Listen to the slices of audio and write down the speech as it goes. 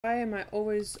Why am I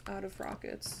always out of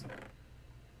rockets?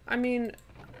 I mean,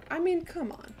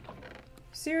 come on.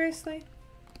 Seriously?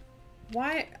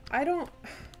 Why? I don't...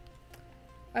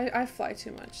 I fly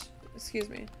too much. Excuse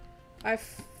me. I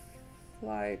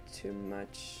fly too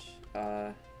much.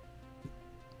 I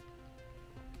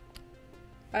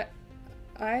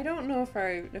don't know if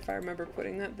I remember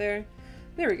putting that there.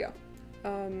 There we go.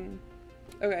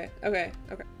 Okay.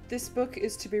 This book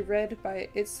is to be read by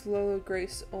its LoLo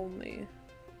grace only.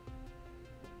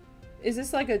 Is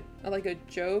this like a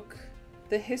joke?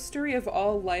 The history of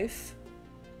all life?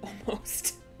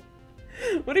 Almost.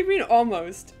 What do you mean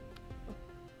almost?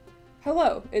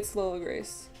 Hello, it's LoLo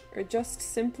Grace. Or just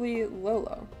simply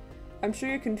LoLo. I'm sure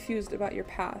you're confused about your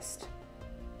past.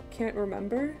 Can't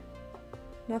remember?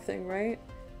 Nothing, right?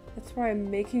 That's why I'm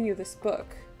making you this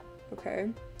book. Okay.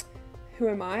 Who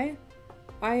am I?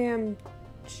 I am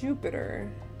Jupiter.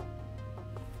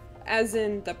 As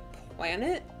in the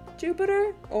planet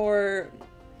Jupiter? Or...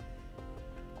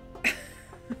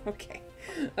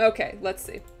 Okay, let's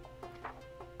see.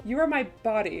 You are my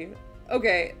body.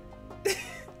 Okay.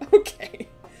 Okay.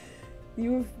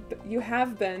 You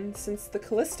have been since the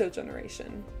Callisto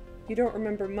generation. You don't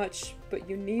remember much, but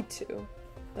you need to.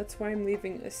 That's why I'm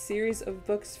leaving a series of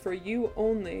books for you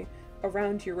only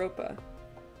around Europa.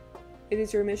 It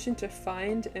is your mission to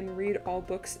find and read all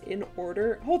books in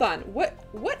order. Hold on,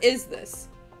 what is this?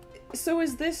 So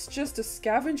is this just a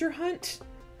scavenger hunt?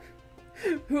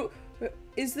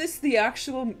 Is this the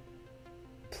actual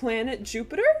planet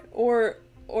Jupiter? Or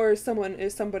is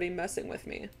somebody messing with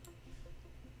me?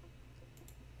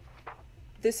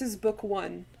 This is book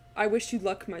 1. I wish you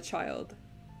luck, my child.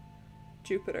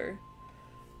 Jupiter.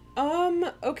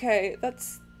 Okay,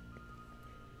 that's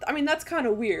kind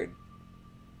of weird.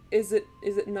 Is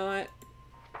it not?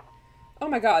 Oh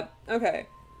my god, okay.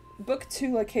 Book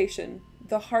 2 location,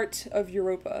 the heart of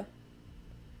Europa.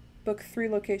 Book 3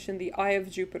 location, the eye of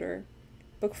Jupiter.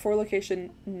 Book 4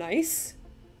 location, nice?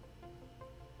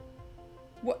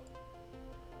 What?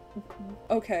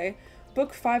 Okay.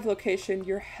 Book 5 location,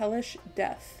 your hellish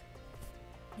death.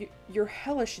 Your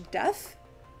hellish death?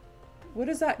 What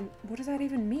does that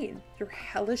even mean? Your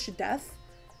hellish death?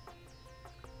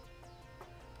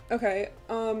 Okay,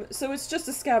 so it's just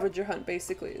a scavenger hunt,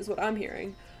 basically, is what I'm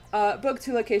hearing. Book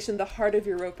 2 location, the heart of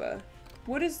Europa.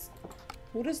 What is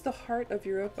the heart of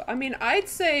Europa? I mean, I'd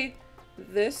say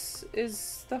this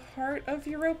is the heart of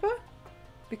Europa,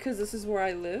 because this is where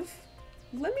I live.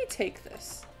 Let me take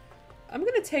this. I'm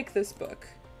gonna take this book.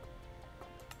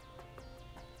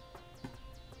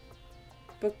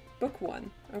 Book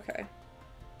 1. Okay.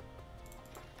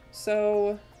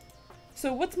 So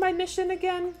what's my mission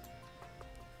again?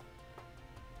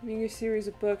 Reading a series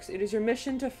of books. It is your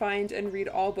mission to find and read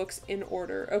all books in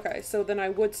order. Okay, so then I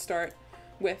would start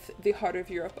with the heart of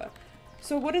Europa.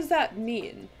 So what does that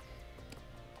mean?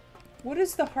 What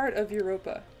is the heart of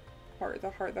Europa?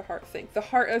 The heart thing. The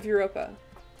heart of Europa.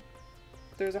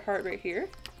 There's a heart right here.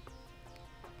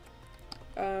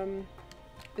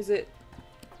 Is it...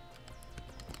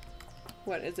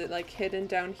 What, is it like hidden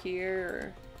down here?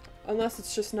 Or... Unless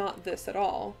it's just not this at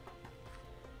all.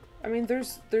 I mean,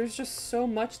 there's just so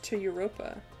much to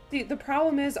Europa. The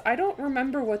problem is, I don't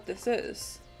remember what this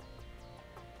is.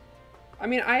 I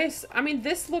mean,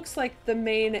 this looks like the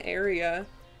main area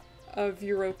of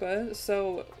Europa,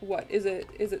 so what, is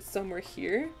it somewhere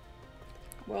here?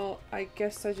 Well, I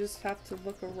guess I just have to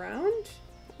look around?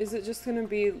 Is it just gonna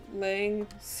be laying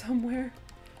somewhere?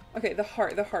 Okay, the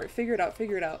heart, figure it out.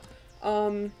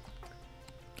 I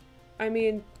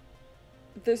mean,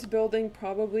 this building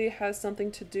probably has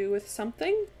something to do with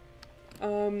something.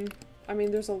 I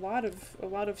mean, there's a lot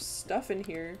of stuff in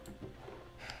here.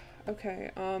 Okay,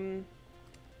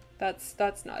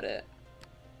 that's not it.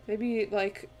 Maybe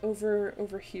like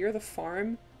over here, the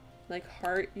farm, like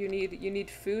heart. You need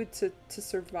food to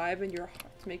survive and to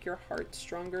make your heart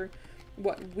stronger.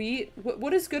 What, wheat?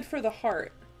 What is good for the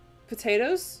heart?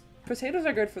 Potatoes? Potatoes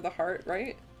are good for the heart,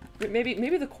 right?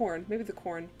 Maybe the corn. Maybe the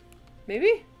corn.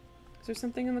 Maybe? Is there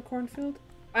something in the cornfield?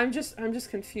 I'm just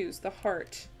confused. The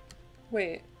heart.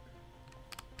 Wait.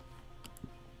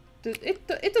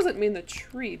 It doesn't mean the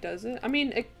tree, does it? I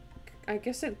mean, I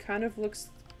guess it kind of looks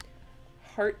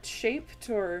heart-shaped,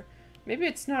 or maybe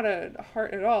it's not a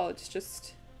heart at all. It's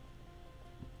just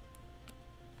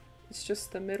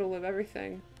the middle of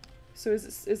everything. So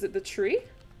is it the tree?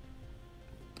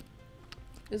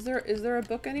 Is there a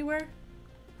book anywhere?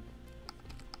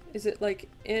 Is it like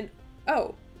in...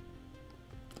 Oh.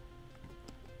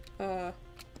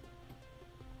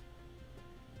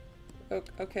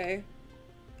 Okay.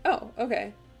 Oh,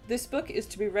 okay. This book is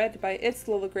to be read by its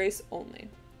LoLo Grace only.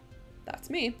 that's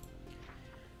me,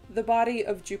 the body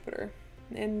of Jupiter.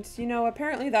 And, you know,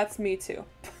 apparently that's me too.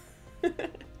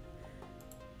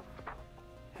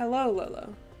 Hello,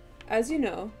 LoLo. As you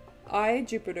know, I,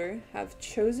 Jupiter, have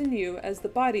chosen you as the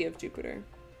body of Jupiter.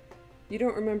 You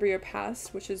don't remember your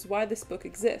past, which is why this book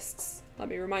exists. Let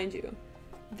me remind you.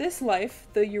 This life,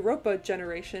 the Europa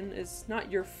generation, is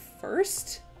not your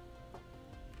first.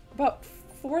 About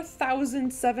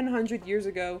 4,700 years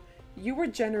ago, you were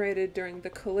generated during the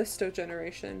Callisto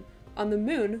generation on the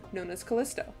moon known as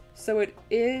Callisto. So it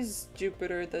is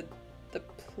Jupiter, the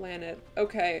planet.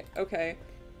 Okay.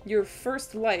 Your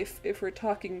first life, if we're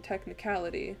talking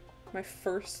technicality. My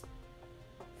first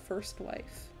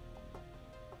life.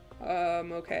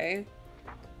 Okay.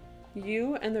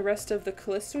 You and the rest of the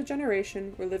Callisto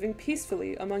generation were living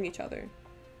peacefully among each other.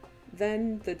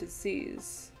 Then the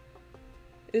disease.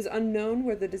 It is unknown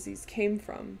where the disease came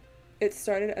from. It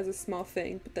started as a small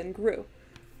thing, but then grew.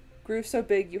 Grew so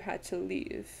big you had to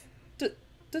leave.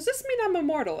 Does this mean I'm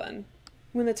immortal then?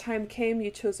 When the time came,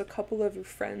 you chose a couple of your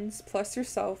friends, plus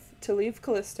yourself, to leave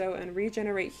Callisto and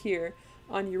regenerate here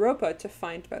on Europa to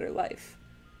find better life.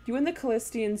 You and the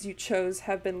Callistians you chose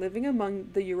have been living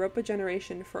among the Europa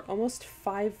generation for almost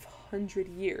 500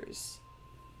 years.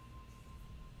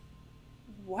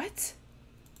 What?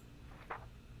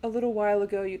 A little while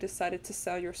ago you decided to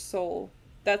sell your soul.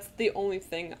 That's the only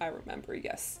thing I remember,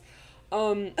 yes.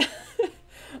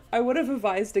 I would have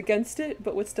advised against it,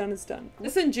 but what's done is done.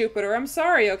 Listen, Jupiter, I'm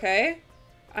sorry, okay?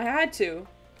 I had to.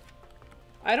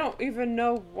 I don't even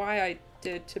know why I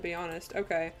did, to be honest.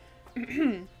 Okay.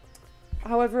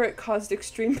 However, it caused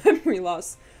extreme memory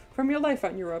loss from your life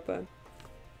on Europa.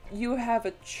 You have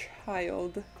a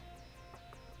child.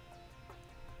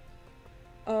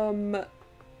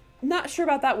 Not sure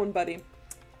about that one, buddy.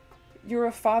 You're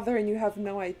a father and you have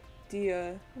no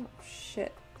idea. Oh,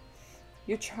 shit.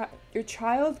 Your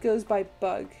child goes by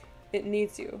Bug. It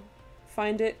needs you.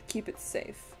 Find it, keep it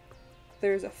safe.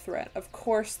 There's a threat. Of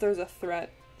course there's a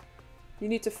threat. You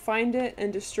need to find it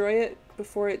and destroy it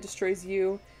before it destroys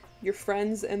you, your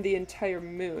friends, and the entire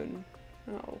moon.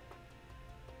 Oh.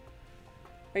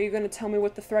 Are you gonna tell me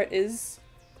what the threat is,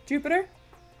 Jupiter?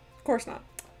 Of course not.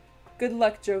 Good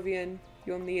luck, Jovian.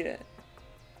 You'll need it.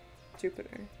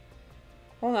 Jupiter.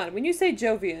 Hold on, when you say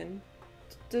Jovian,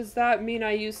 does that mean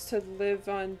I used to live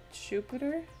on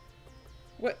Jupiter?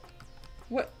 What?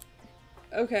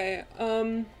 Okay,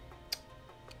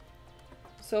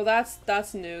 so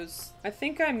that's news. I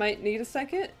think I might need a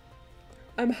second.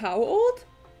 I'm how old?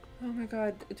 Oh my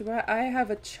god, I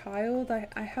have a child?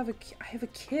 I have a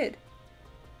kid.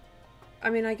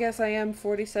 I mean, I guess I am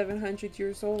 4,700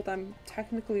 years old. I'm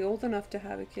technically old enough to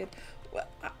have a kid. Well,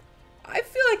 I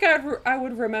feel like I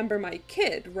would remember my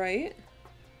kid, right?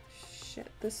 Shit,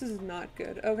 this is not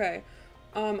good. Okay,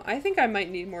 I think I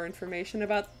might need more information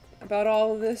about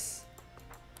all of this.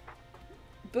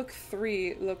 Book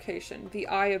 3 location, the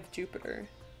Eye of Jupiter.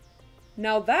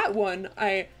 Now that one,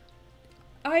 I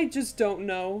just don't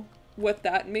know what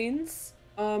that means.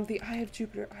 The Eye of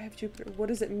Jupiter, Eye of Jupiter. What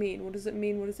does it mean? What does it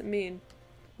mean? What does it mean?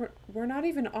 We're not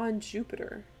even on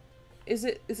Jupiter. Is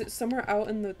it somewhere out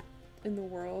in the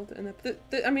world? And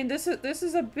I mean, this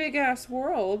is a big ass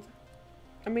world.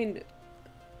 I mean,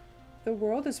 the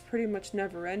world is pretty much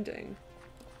never ending.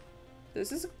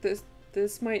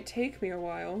 This might take me a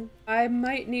while. I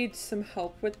might need some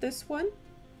help with this one.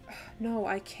 No,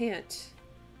 I can't.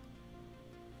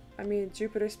 I mean,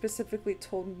 Jupiter specifically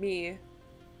told me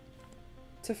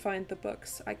to find the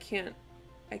books. I can't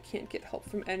get help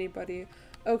from anybody.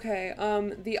 Okay,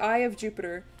 the Eye of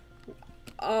Jupiter.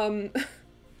 I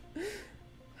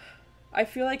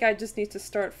feel like I just need to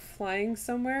start flying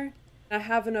somewhere. I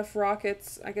have enough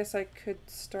rockets. I guess I could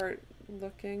start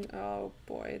looking. Oh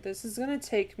boy, this is gonna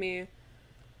take me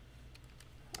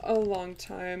a long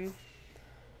time.